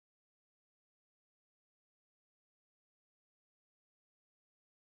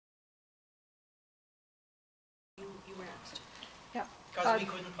announced. Yeah. Because we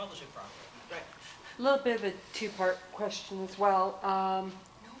couldn't publish it properly. Right. A little bit of a two-part question as well.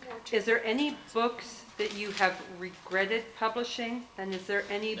 Is there any books that you have regretted publishing? And is there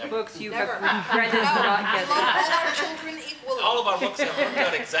any books you have regretted not I getting? love all our children equally. All of our books have worked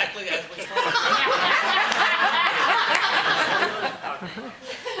out exactly as we planned.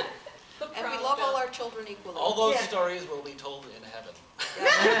 And we love all our children equally. All those stories will be told in heaven.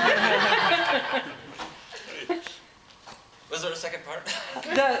 Was there a second part?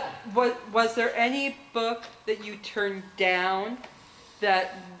 Was there any book that you turned down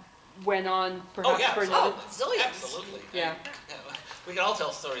that went on perhaps for another? Zillions. Absolutely. Yeah. We can all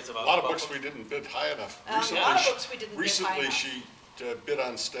tell stories about A lot of books we didn't bid high enough. A lot of books we didn't bid high Recently enough. she bid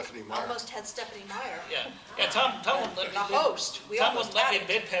on Stephanie Meyer. Almost had Stephanie Meyer. Yeah, Tom wouldn't let me The bid. host. We Tom almost wouldn't let had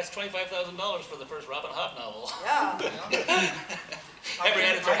me it. bid past $25,000 for the first Robin Hood novel. Yeah. Every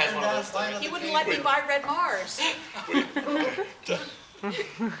editor has one of those stories. He wouldn't let me buy Red Mars.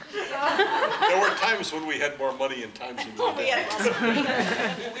 There were times when we had more money and times when we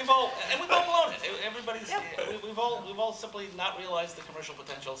didn't. We've all blown it. Everybody's. We've all simply not realized the commercial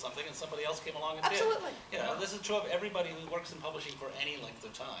potential of something, and somebody else came along and Absolutely. did. You know, this is true of everybody who works in publishing for any length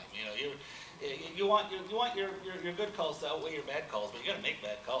of time. You know, you want your good calls to outweigh your bad calls, but you got to make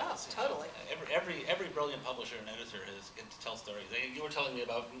bad calls. Oh, totally. Every brilliant publisher and editor gets to tell stories. You were telling me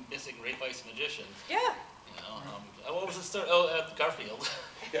about missing Ray Weiss magicians. Yeah. You know, what was the story? Garfield.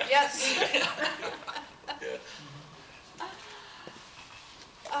 Yeah. Yes. Yeah.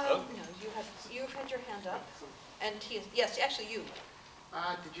 No, you've had your hand up, and yes, actually you.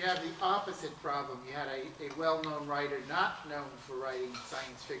 Did you have the opposite problem? You had a well-known writer not known for writing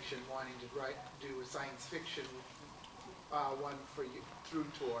science fiction, wanting to do a science fiction one for you through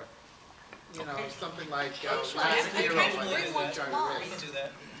Tor. You know, something like Last Hero, I think, which I read. We can do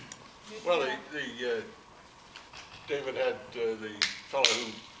that. Well, David had the fellow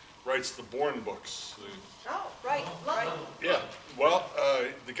who writes the Bourne books. Oh, right, right. Yeah, well,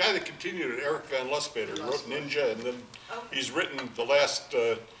 the guy that continued it, Eric Van Lustbader, wrote Ninja, and then he's written the last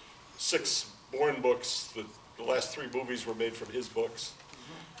 6 Bourne books. The last 3 movies were made from his books.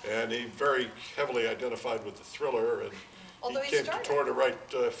 And he very heavily identified with the thriller, and Although he came to Tor to write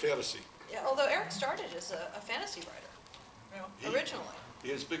fantasy. Yeah, although Eric started as a fantasy writer, originally.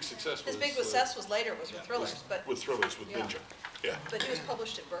 His big success was... His big success was later, was with thrillers, but... With thrillers, with Yeah. Ninja, yeah. But he was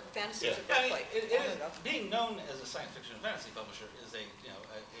published at Fantasy at I mean, Berkeley. being known as a science fiction and fantasy publisher is a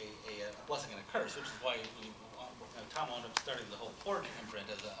blessing and a curse, which is why Tom wound up starting the whole Forge imprint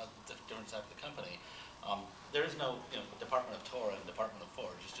as a different side of the company. There is no department of Tor and department of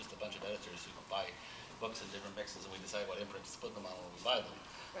Forge. It's just a bunch of editors who buy books in different mixes, and we decide what imprints to put them on when we buy them.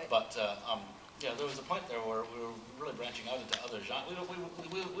 Right. But there was a point there where we were really branching out into other genres.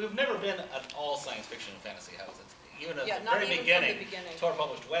 We've never been an all science fiction and fantasy house. Even at the very beginning, Tor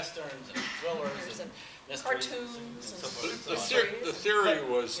published westerns and thrillers and mysteries cartoons and so forth and so on. The theory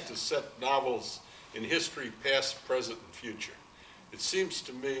was to set novels in history, past, present, and future. It seems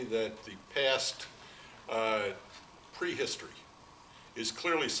to me that the past prehistory is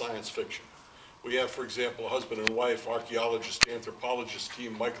clearly science fiction. We have, for example, a husband and wife, archaeologist, anthropologist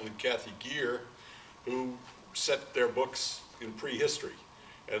team, Michael and Kathy Gear, who set their books in prehistory.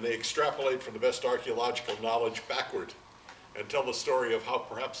 And they extrapolate from the best archaeological knowledge backward and tell the story of how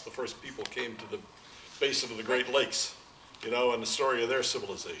perhaps the first people came to the basin of the Great Lakes, and the story of their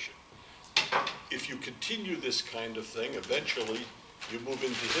civilization. If you continue this kind of thing, eventually you move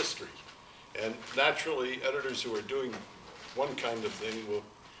into history. And naturally, editors who are doing one kind of thing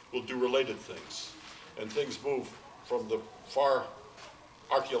will do related things. And things move from the far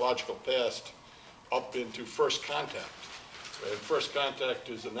archaeological past up into First Contact. And First Contact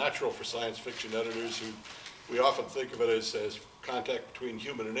is a natural for science fiction editors who we often think of it as contact between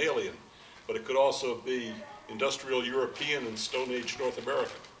human and alien, but it could also be industrial European and Stone Age North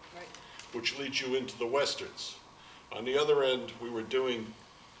American, Right. which leads you into the Westerns. On the other end, we were doing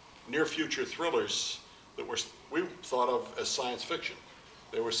near future thrillers that we thought of as science fiction.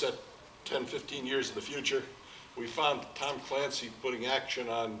 They were set 10, 15 years in the future. We found Tom Clancy putting action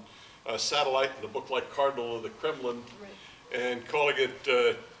on a satellite in a book like Cardinal of the Kremlin, and calling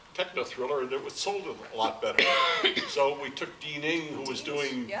it techno-thriller, and it was sold a lot better. So we took Dean Ing, who was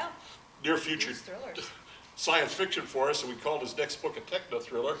doing near-future science fiction for us, and we called his next book a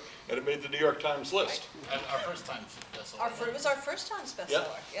techno-thriller, and it made the New York Times list. Our first time bestseller. It was our first time bestseller,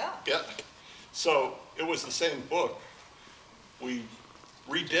 Yeah. So it was the same book. We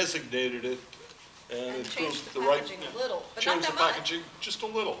redesignated it, and it changed proved the the right... packaging a little, but not Changed that the much. packaging just a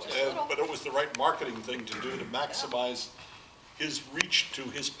little, Just a little. but it was the right marketing thing to do to maximize his reach to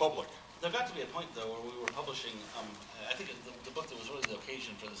his public. There got to be a point, though, where we were publishing, I think the book that was really the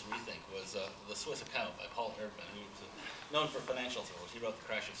occasion for this rethink was The Swiss Account by Paul Erdmann, who was known for financial thrillers. He wrote The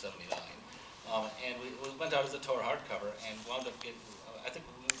Crash of '79. And we went out as a Tor hardcover and wound up getting, I think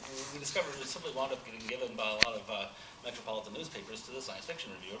we discovered it simply wound up getting given by a lot of metropolitan newspapers to the science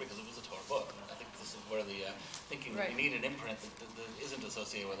fiction reviewer because it was a Tor book. And I think this is where the thinking that we need an imprint that isn't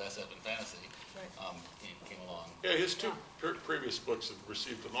associated with SF and fantasy came along. Yeah, his two previous books have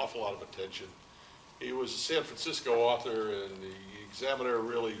received an awful lot of attention. He was a San Francisco author, and the Examiner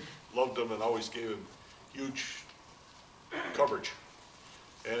really loved him and always gave him huge coverage.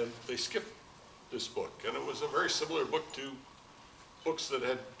 And they skipped this book, and it was a very similar book to books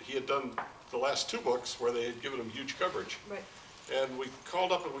that he had done the last two books where they had given him huge coverage. Right. And we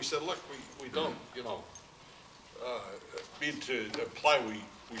called up and we said, look, we don't, mean to imply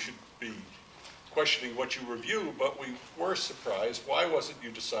we should be questioning what you review, but we were surprised. Why wasn't you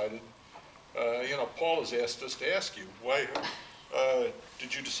decided? Paul has asked us to ask you, why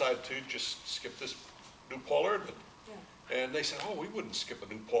did you decide to just skip this new Paul Erdmann? Yeah. And they said, oh, we wouldn't skip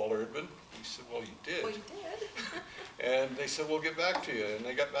a new Paul Erdmann. We said, well, you did. Well, you did. And they said, we'll get back to you. And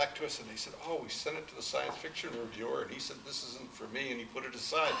they got back to us and they said, oh, we sent it to the science fiction reviewer and he said, this isn't for me, and he put it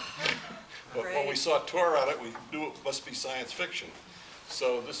aside. But when we saw Tor on it, we knew it must be science fiction.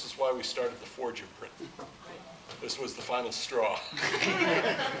 So this is why we started the Forge imprint. This was the final straw.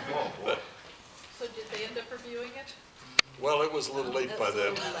 So did they end up reviewing it? Well, it was a little late by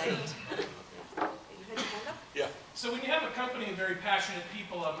then. You had your hand up? Yeah. So when you have a company of very passionate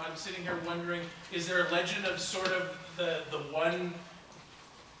people, I'm sitting here wondering, is there a legend of sort of the one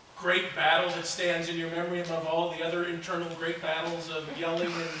great battle that stands in your memory above all the other internal great battles of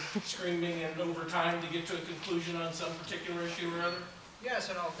yelling and screaming and over time to get to a conclusion on some particular issue or other? Yes,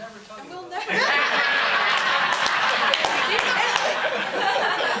 and I'll never tell And you. we'll about never.